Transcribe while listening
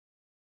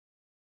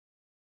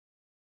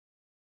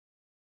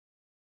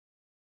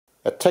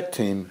At Tech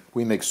Team,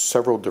 we make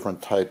several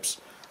different types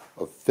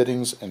of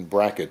fittings and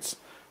brackets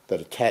that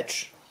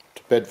attach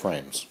to bed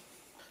frames.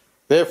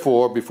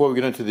 Therefore, before we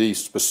get into the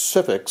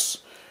specifics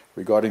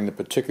regarding the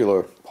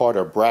particular part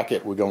or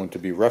bracket we're going to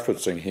be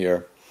referencing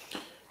here,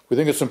 we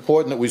think it's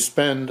important that we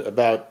spend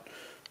about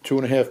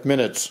 2.5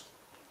 minutes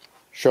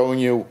showing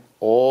you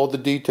all the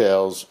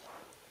details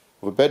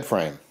of a bed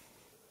frame.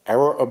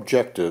 Our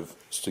objective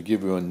is to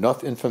give you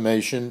enough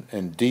information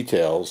and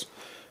details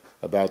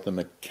about the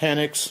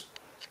mechanics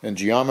and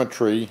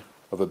geometry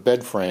of a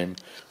bed frame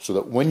so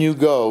that when you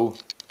go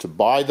to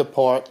buy the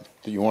part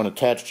that you want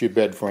attached to your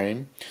bed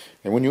frame,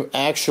 and when you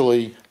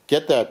actually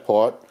get that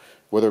part,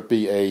 whether it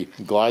be a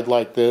glide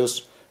like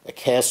this, a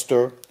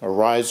caster, a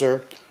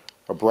riser,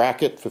 a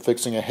bracket for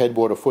fixing a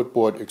headboard or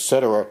footboard,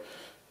 etc.,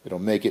 it'll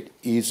make it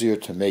easier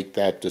to make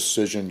that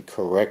decision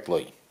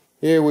correctly.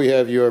 Here we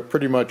have your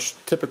pretty much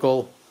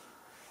typical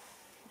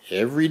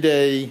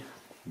everyday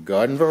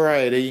garden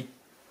variety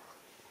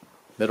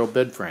metal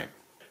bed frame.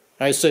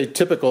 I say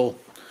typical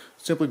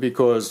simply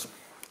because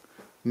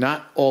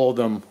not all of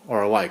them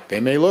are alike. They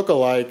may look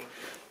alike,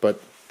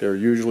 but there are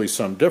usually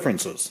some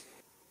differences.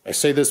 I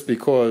say this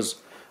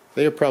because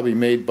they are probably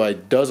made by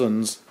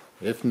dozens,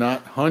 if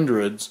not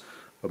hundreds,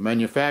 of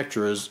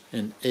manufacturers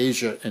in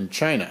Asia and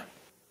China.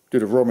 Due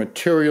to raw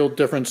material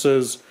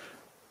differences,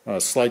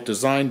 slight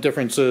design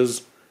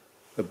differences,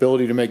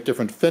 ability to make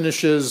different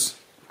finishes,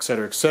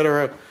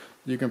 etc.,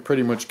 you can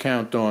pretty much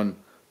count on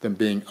them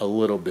being a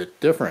little bit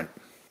different.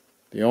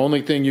 The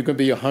only thing you can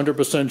be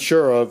 100%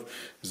 sure of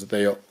is that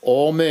they are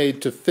all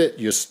made to fit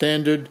your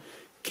standard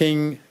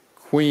king,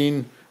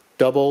 queen,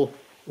 double,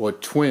 or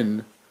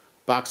twin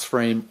box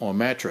frame or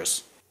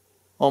mattress.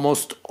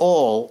 Almost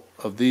all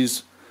of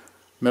these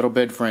metal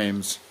bed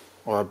frames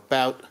are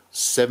about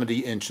 70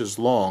 inches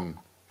long,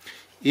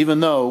 even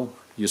though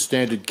your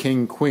standard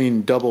king,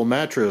 queen, double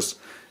mattress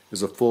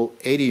is a full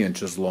 80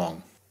 inches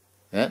long.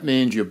 That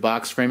means your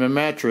box frame and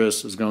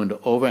mattress is going to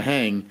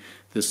overhang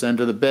this end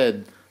of the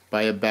bed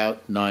by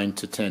about 9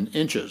 to 10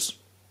 inches.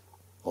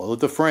 All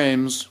of the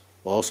frames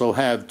also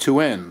have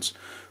two ends.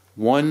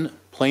 One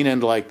plain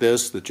end like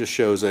this that just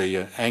shows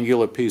a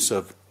angular piece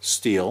of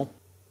steel.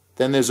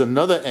 Then there's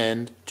another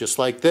end just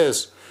like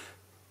this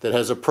that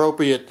has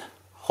appropriate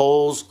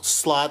holes,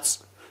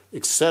 slots,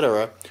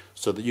 etc.,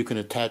 so that you can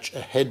attach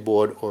a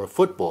headboard or a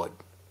footboard.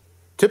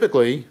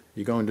 Typically,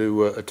 you're going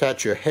to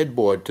attach your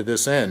headboard to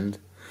this end,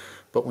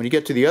 but when you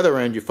get to the other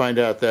end, you find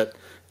out that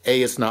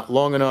A, it's not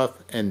long enough,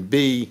 and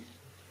B,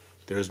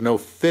 there's no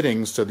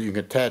fitting so that you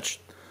can attach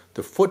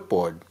the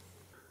footboard.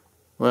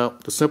 Well,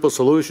 the simple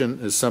solution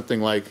is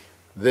something like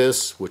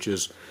this, which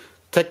is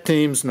Tech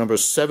Team's number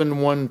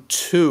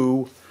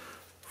 712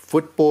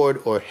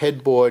 footboard or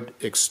headboard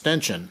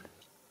extension.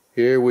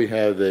 Here we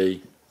have a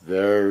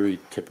very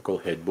typical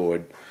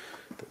headboard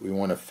that we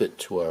want to fit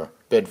to our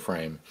bed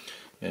frame.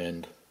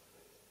 And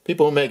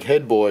people who make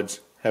headboards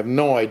have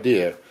no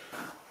idea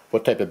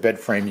what type of bed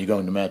frame you're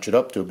going to match it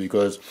up to,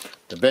 because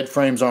the bed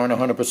frames aren't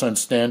 100%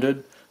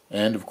 standard,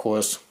 and of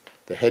course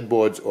the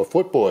headboards or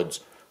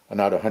footboards are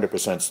not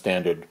 100%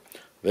 standard.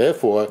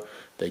 Therefore,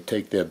 they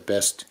take their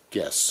best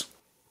guess.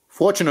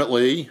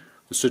 Fortunately,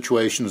 the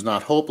situation is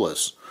not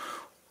hopeless.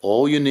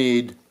 All you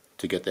need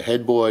to get the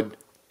headboard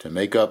to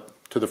make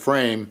up to the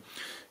frame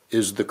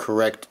is the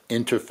correct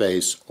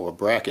interface or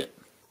bracket.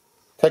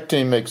 Tech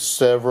Team makes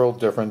several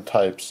different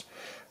types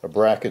of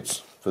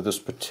brackets for this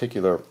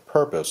particular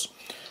purpose.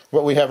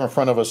 What we have in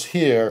front of us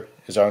here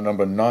is our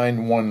number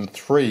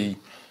 913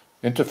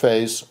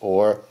 interface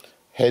or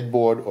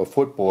headboard or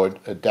footboard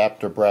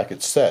adapter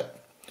bracket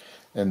set.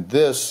 And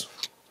this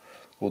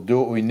will do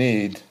what we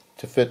need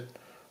to fit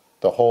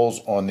the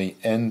holes on the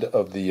end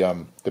of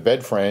the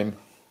bed frame,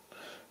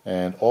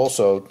 and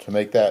also to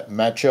make that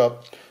match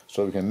up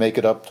so we can make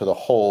it up to the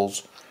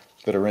holes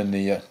that are in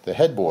the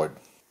headboard.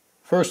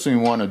 First thing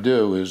we want to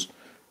do is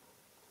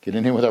get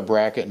in here with our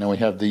bracket, and then we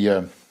have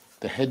the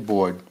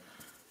headboard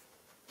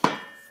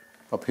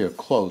up here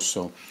close,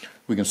 so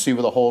we can see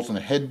where the holes in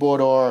the headboard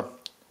are.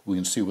 We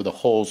can see where the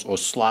holes or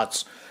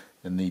slots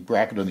in the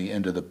bracket on the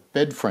end of the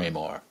bed frame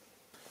are.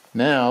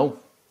 Now,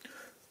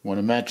 we want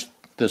to match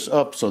this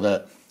up so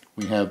that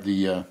we have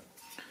the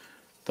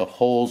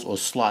holes or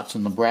slots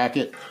in the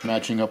bracket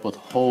matching up with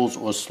holes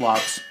or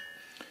slots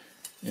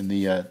in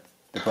the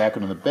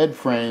bracket on the bed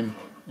frame,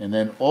 and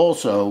then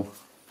also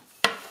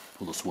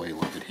pull this way a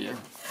little bit here,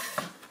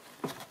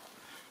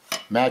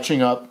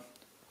 matching up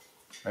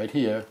right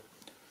here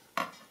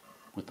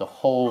with the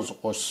holes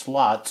or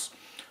slots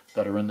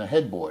that are in the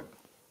headboard.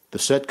 The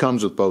set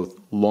comes with both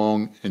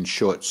long and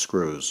short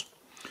screws.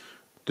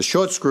 The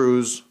short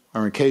screws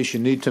are in case you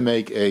need to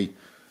make a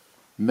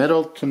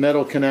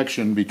metal-to-metal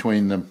connection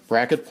between the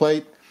bracket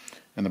plate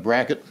and the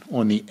bracket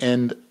on the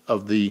end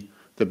of the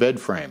bed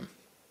frame.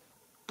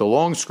 The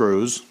long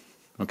screws,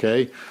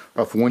 okay,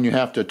 are for when you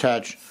have to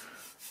attach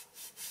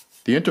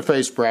the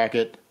interface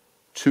bracket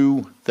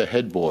to the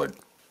headboard.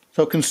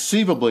 So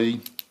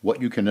conceivably,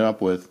 what you can end up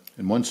with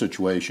in one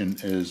situation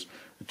is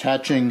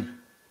attaching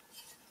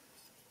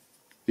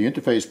the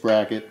interface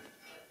bracket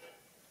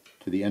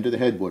to the end of the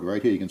headboard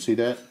right here. You can see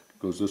that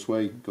goes this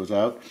way, goes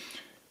out,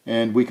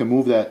 and we can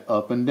move that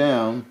up and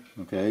down,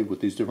 okay, with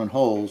these different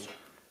holes,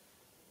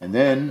 and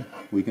then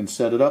we can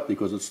set it up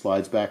because it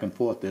slides back and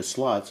forth. There's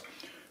slots,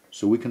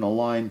 so we can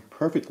align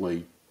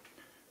perfectly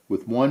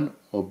with one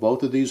or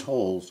both of these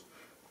holes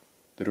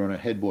that are on a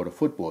headboard or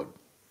footboard.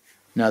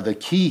 Now the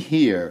key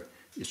here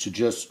is to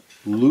just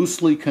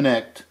loosely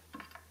connect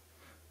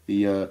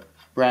the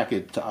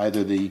bracket to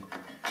either the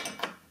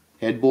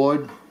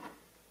headboard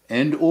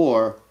and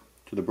or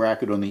to the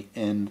bracket on the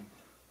end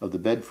of the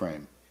bed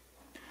frame.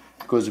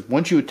 Because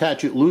once you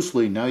attach it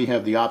loosely, now you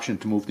have the option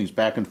to move things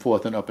back and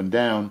forth and up and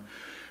down.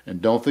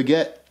 And don't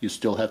forget, you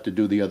still have to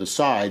do the other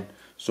side,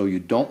 so you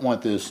don't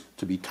want this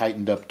to be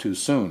tightened up too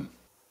soon.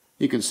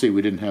 You can see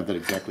we didn't have that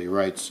exactly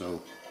right,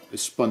 so I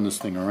spun this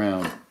thing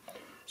around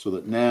so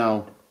that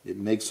now it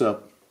makes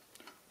up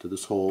to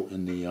this hole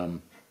in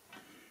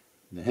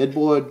the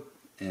headboard,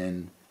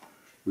 and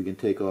we can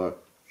take our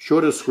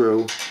shorter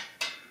screw,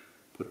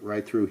 put it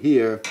right through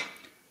here,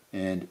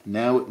 and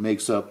now it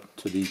makes up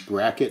to the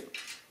bracket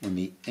on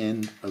the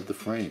end of the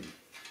frame.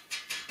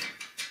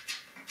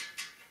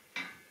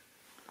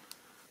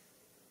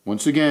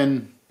 Once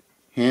again,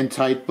 hand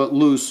tight but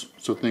loose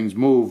so things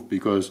move,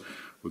 because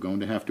we're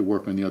going to have to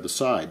work on the other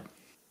side.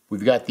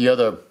 We've got the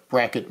other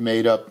bracket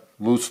made up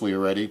loosely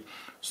already,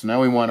 so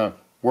now we want to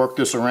work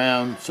this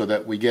around so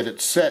that we get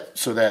it set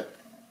so that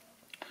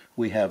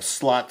we have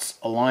slots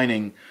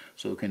aligning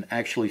so we can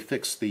actually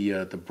fix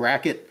the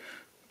bracket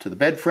to the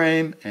bed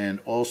frame and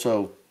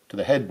also to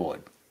the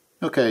headboard.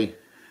 Okay,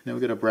 now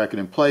we've got our bracket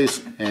in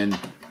place, and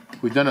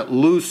we've done it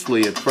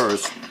loosely at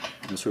first.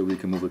 This way we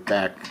can move it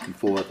back and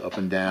forth, up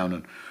and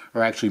down,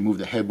 or actually move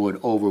the headboard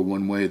over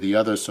one way or the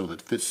other so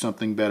that it fits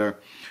something better.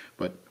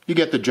 But you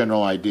get the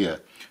general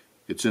idea.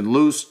 It's in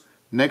loose.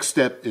 Next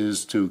step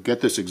is to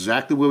get this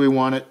exactly where we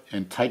want it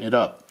and tighten it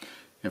up.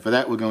 And for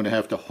that, we're going to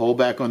have to hold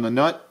back on the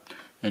nut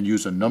and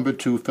use a number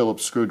 2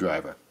 Phillips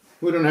screwdriver.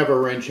 We don't have a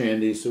wrench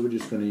handy, so we're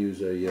just going to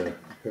use a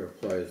pair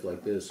of pliers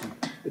like this.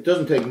 It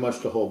doesn't take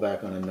much to hold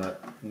back on a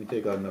nut. We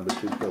take our number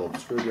 2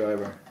 Phillips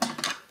screwdriver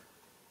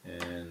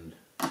and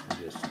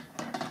just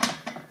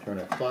turn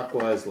it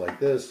clockwise like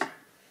this.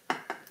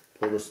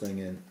 Pull this thing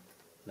in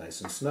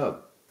nice and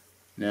snug.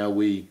 Now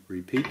we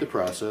repeat the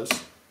process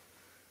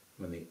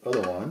on the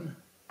other one.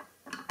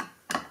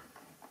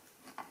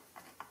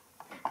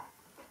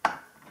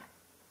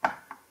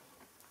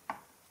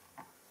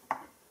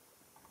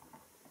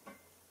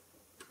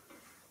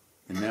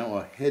 And now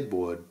our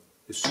headboard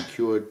is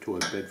secured to our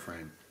bed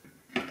frame.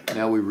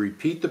 Now we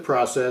repeat the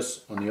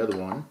process on the other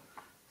one.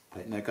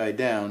 Tighten that guy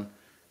down.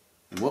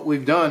 And what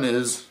we've done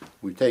is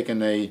we've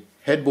taken a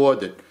headboard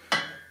that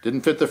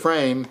didn't fit the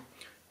frame.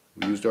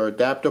 We used our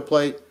adapter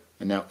plate,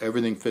 and now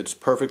everything fits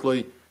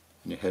perfectly,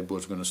 and your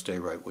headboard's going to stay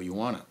right where you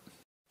want it.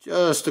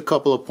 Just a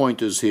couple of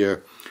pointers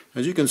here.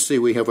 As you can see,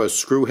 we have our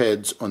screw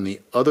heads on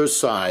the other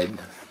side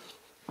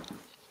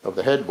of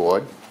the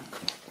headboard.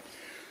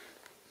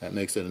 That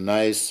makes it a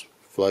nice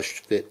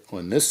flush fit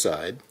on this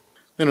side.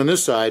 And on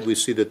this side, we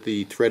see that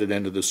the threaded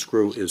end of the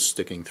screw is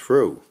sticking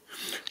through.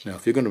 Now,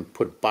 if you're going to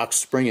put a box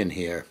spring in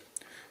here,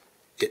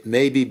 it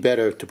may be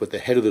better to put the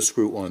head of the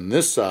screw on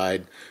this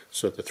side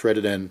so that the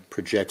threaded end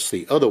projects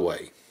the other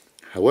way.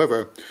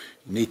 However,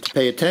 you need to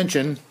pay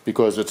attention,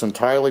 because it's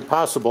entirely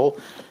possible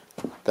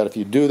that if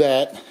you do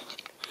that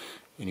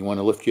and you want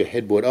to lift your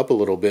headboard up a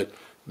little bit,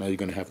 now you're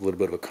going to have a little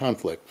bit of a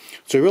conflict.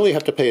 So you really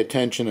have to pay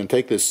attention and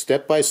take this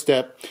step by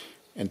step,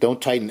 and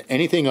don't tighten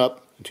anything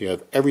up until you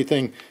have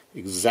everything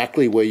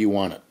exactly where you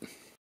want it.